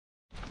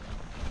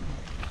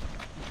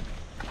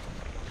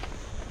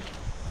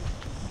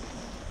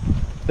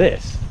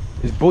This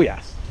is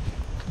Bullas.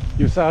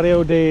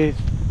 Usario de,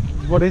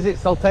 what is it,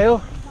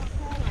 Salteo?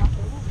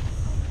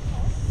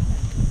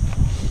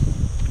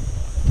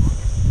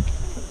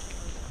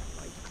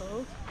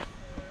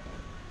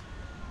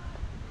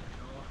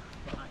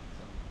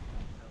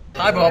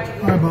 Hi Bob.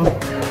 Hi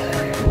Bob.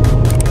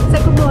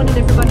 So good morning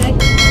everybody.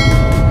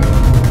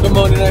 Good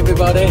morning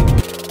everybody.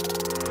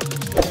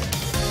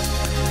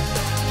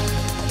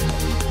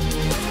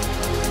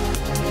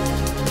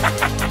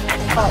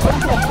 Hello.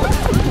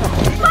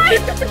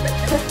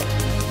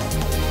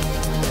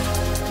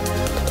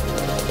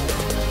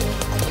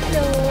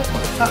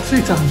 That's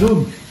it, I'm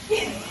done.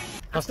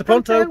 Hasta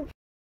pronto.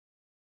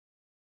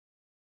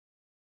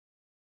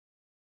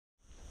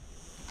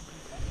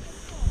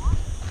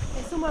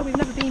 It's somewhere we've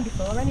never been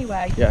before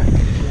anyway. Yeah.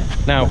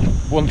 Now,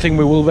 one thing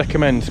we will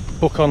recommend,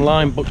 book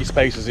online, book your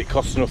spaces, it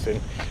costs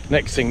nothing.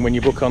 Next thing, when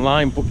you book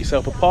online, book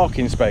yourself a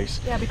parking space.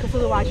 Yeah, because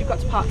otherwise you've got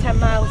to park 10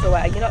 miles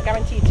away. You're not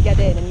guaranteed to get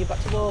in and you've got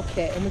to walk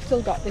it, and we've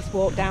still got this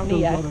walk down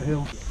here.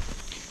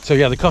 So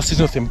yeah, the cost is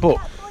nothing, but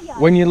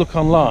when you look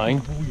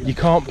online, you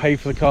can't pay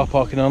for the car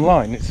parking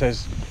online. It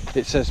says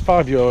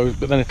 €5,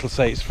 but then it'll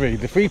say it's free.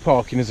 The free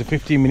parking is a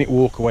 15-minute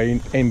walk away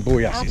in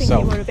Bullas I think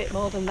itself. you were a bit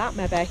more than that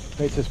maybe.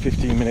 It says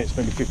 15 minutes,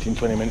 maybe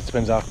 15-20 minutes,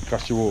 depends how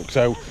fast you walk.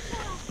 So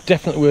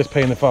definitely worth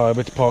paying the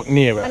 £5 to park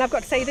near it. And I've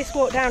got to say this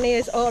walk down here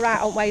is alright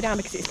on way down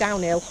because it's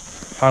downhill.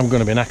 I'm going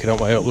to be knackered on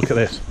my way up, look at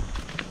this.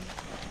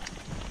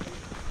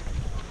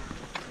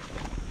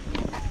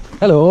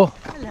 Hello.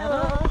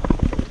 Hello.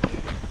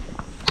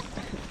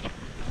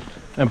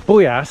 And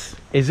Bullas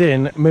is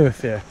in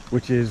Murcia,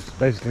 which is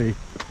basically,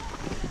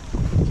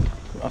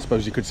 I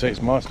suppose you could say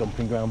it's my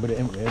stomping ground, but it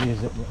ain't really,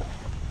 is it?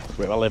 That's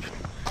where I live.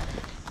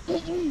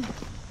 It's going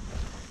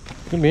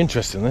to be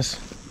interesting, this.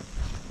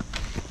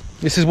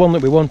 This is one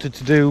that we wanted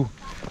to do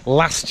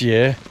last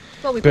year.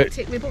 Well, we booked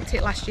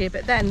it last year,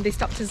 but then they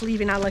stopped us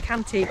leaving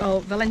Alicante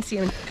or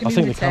Valencian community. I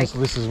think they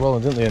cancelled this as well,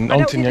 didn't they? And I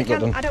don't think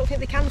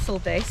they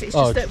cancelled this. It's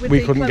just that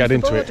we couldn't get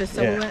into borders, it.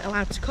 so we weren't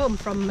allowed to come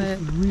from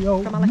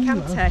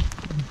Alicante.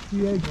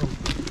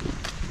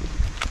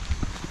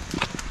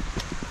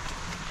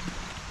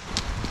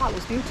 That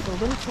was beautiful,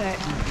 wasn't it?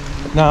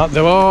 Now,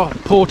 there are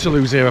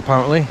portaloos here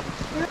apparently.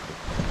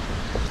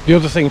 The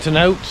other thing to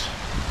note,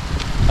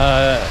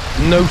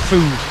 no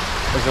food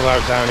is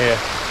allowed down here.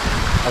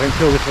 I think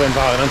purely for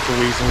environmental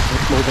reasons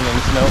more than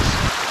anything else.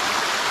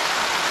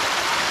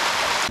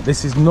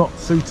 This is not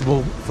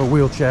suitable for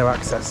wheelchair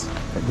access.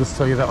 It does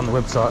tell you that on the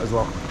website as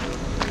well,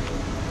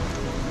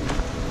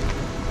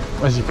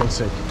 as you can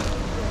see.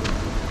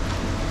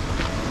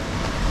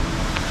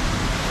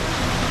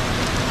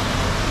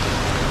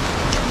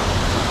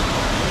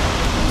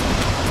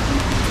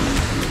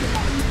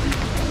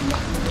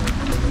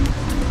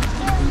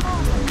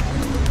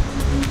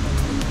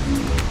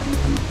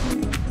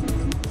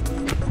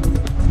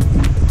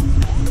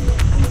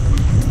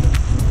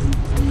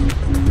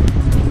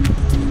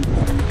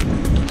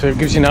 So it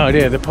gives you an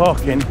idea, the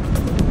parking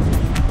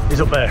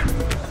is up there.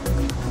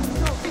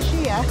 Not fish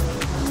here.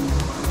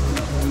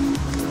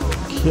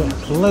 Yeah,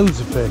 loads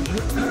of fish.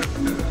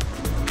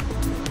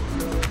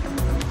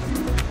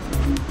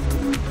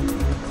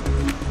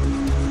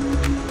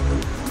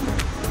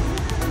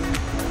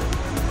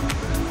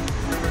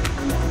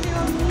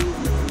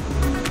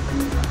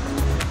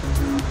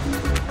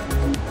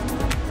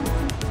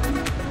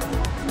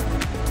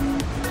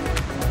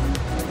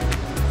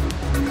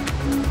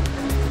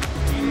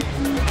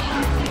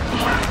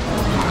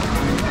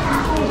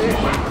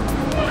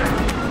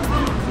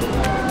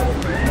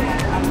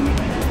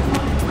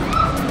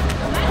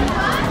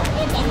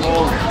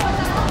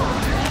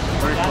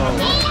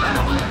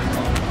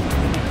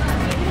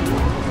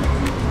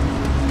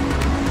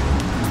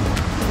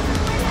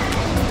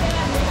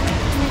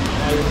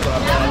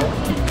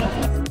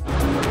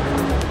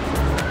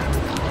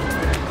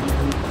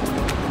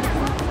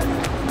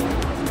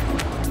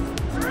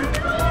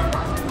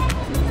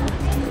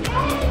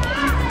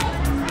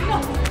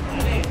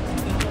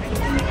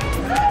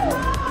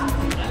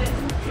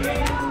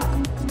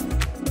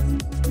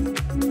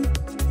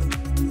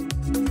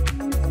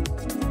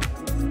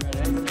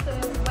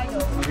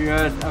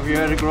 Have you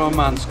heard a grown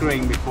man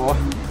scream before?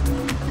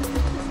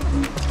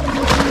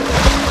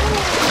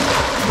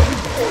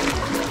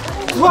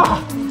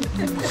 Wow!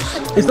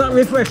 Is that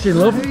refreshing,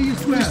 love?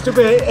 Just a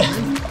bit.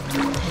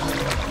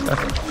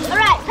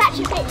 Alright, catch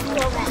your fish for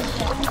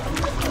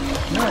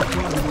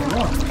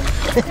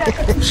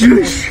that.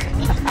 Shush!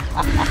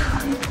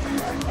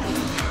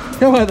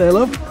 Come on there,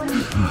 love.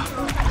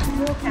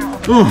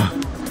 Oh.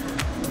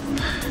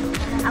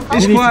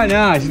 It's quite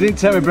nice. It didn't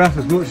take my breath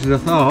as much as I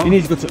thought. You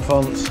need to go to the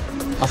Fonts.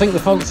 I think the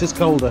Fonts is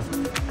colder. Oh,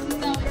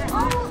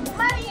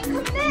 Mary,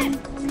 you're coming in.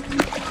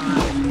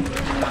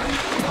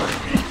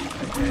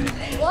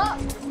 What?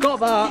 Got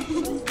that.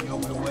 You'll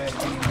be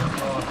waiting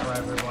for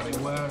everybody.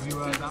 Where have you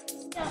heard that?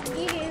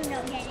 You do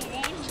not get it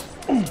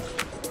in.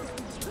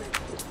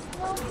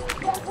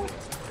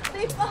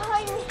 Stay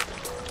behind me.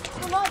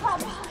 I'm not that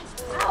behind.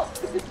 Ow!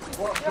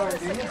 What's going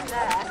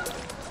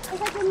on? It's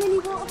like a mini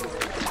waterfall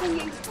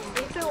thingy. Are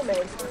you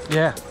filming?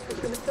 Yeah.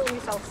 You're going to film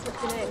yourself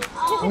slipping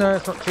in. No,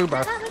 it's not too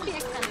bad.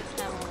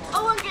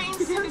 Oh, I'm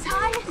getting so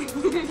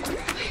tired.